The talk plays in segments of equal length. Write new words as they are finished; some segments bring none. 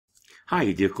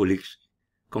Hi dear colleagues,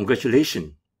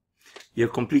 congratulations! You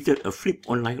have completed a flipped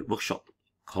online workshop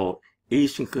called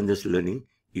Asynchronous Learning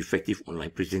Effective Online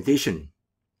Presentation.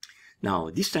 Now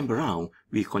this time around,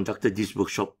 we conducted this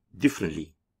workshop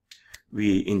differently.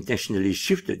 We intentionally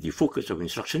shifted the focus of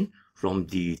instruction from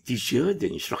the teacher,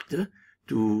 the instructor,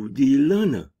 to the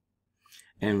learner,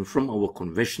 and from our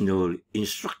conventional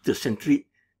instructor-centric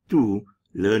to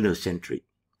learner-centric.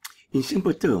 In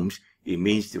simple terms, it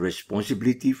means the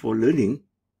responsibility for learning,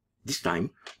 this time,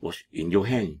 was in your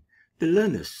hand, the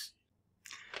learners.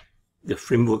 The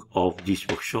framework of this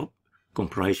workshop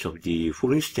comprised of the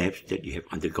following steps that you have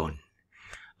undergone.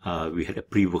 We had a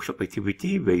pre-workshop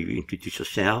activity where you introduce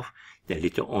yourself. Then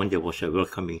later on, there was a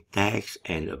welcoming text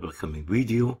and a welcoming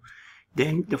video.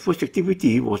 Then the first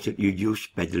activity was that you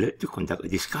used Padlet to conduct a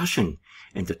discussion.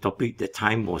 And the topic at the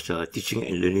time was teaching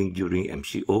and learning during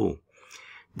MCO.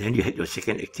 Then you had your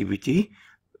second activity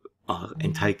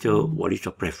entitled What is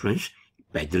your preference?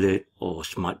 Padlet or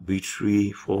Smart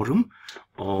B3 forum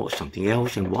or something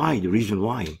else, and why, the reason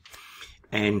why.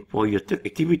 And for your third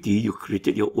activity, you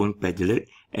created your own Padlet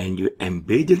and you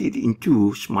embedded it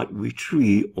into Smart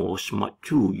V3 or Smart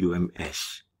 2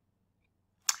 UMS.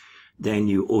 Then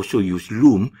you also use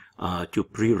Loom to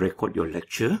pre-record your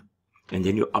lecture, and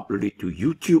then you upload it to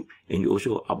YouTube, and you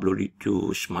also upload it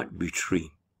to Smart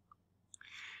V3.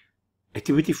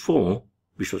 Activity 4,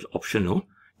 which was optional,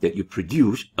 that you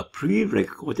produce a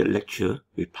pre-recorded lecture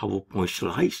with PowerPoint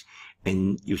slides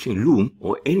and using Loom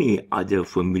or any other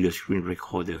familiar screen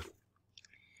recorder.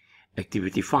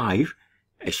 Activity 5,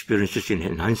 experiences in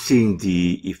enhancing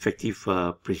the effective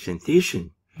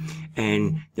presentation.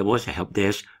 And there was a help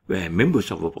desk where members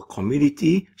of our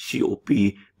community, COP,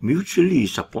 mutually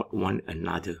support one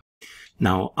another.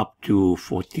 Now up to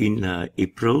 14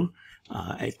 April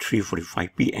at 3:45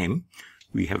 p.m.,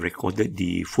 we have recorded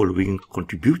the following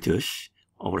contributors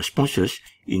or responses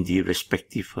in the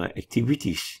respective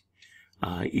activities.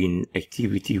 In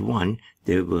Activity 1,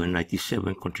 there were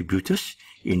 97 contributors.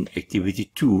 In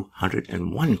Activity 2,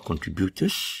 101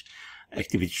 contributors.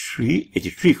 Activity 3,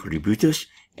 83 contributors.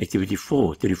 Activity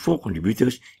 4, 34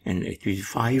 contributors. And Activity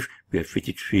 5, we have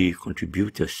 53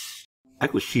 contributors. I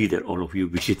could see that all of you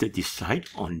visited this site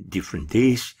on different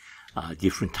days,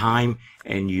 different time,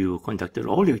 and you conducted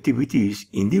all the activities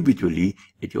individually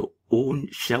at your own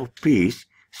self-paced,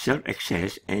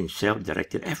 self-accessed, and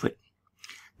self-directed effort.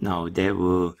 Now, there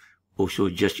were also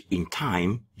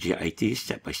just-in-time JIT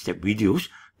step-by-step videos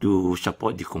to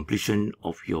support the completion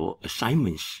of your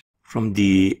assignments. From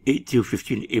the 8th till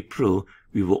 15th April,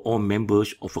 we were all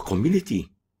members of a community.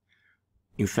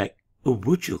 In fact, a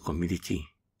virtual community.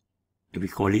 And we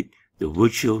call it the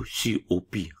Virtual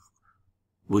COP,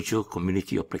 Virtual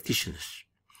Community of Practitioners.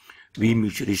 We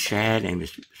mutually shared and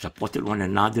supported one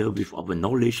another with our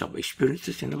knowledge, our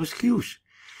experiences, and our skills.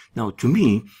 Now, to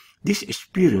me, this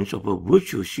experience of a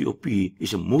virtual COP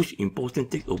is the most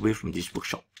important takeaway from this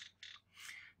workshop.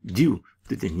 Due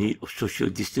to the need of social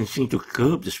distancing to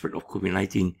curb the spread of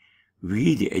COVID-19,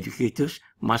 we, the educators,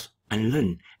 must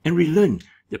unlearn and relearn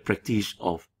the practice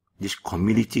of this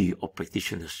community of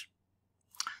practitioners.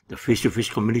 The face-to-face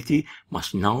community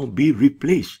must now be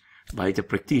replaced by the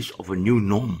practice of a new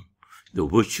norm, the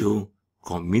virtual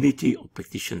community of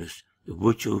practitioners, the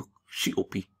virtual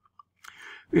COP.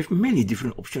 We have many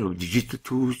different options of digital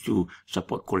tools to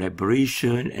support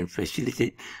collaboration and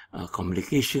facilitate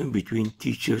communication between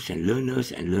teachers and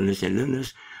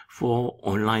learners for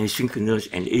online synchronous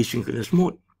and asynchronous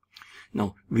mode.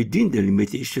 Now, within the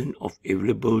limitation of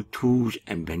available tools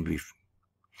and bandwidth,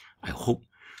 I hope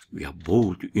we are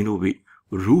bold to innovate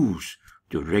rules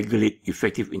to regulate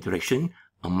effective interaction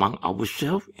among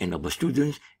ourselves and our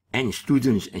students that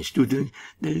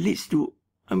leads to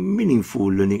a meaningful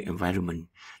learning environment,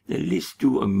 that leads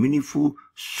to a meaningful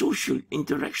social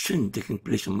interaction taking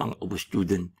place among our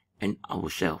students and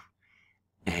ourselves,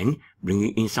 and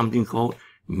bringing in something called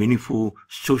meaningful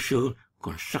social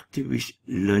constructivist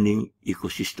learning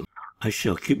ecosystem. I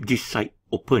shall keep this site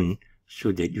open so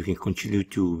that you can continue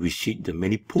to visit the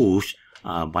many posts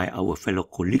by our fellow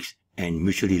colleagues and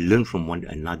mutually learn from one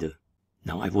another.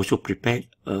 Now, I've also prepared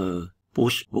a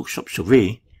post-workshop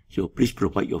survey, so please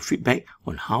provide your feedback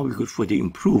on how we could further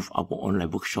improve our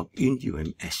online workshop in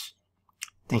UMS.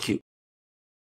 Thank you.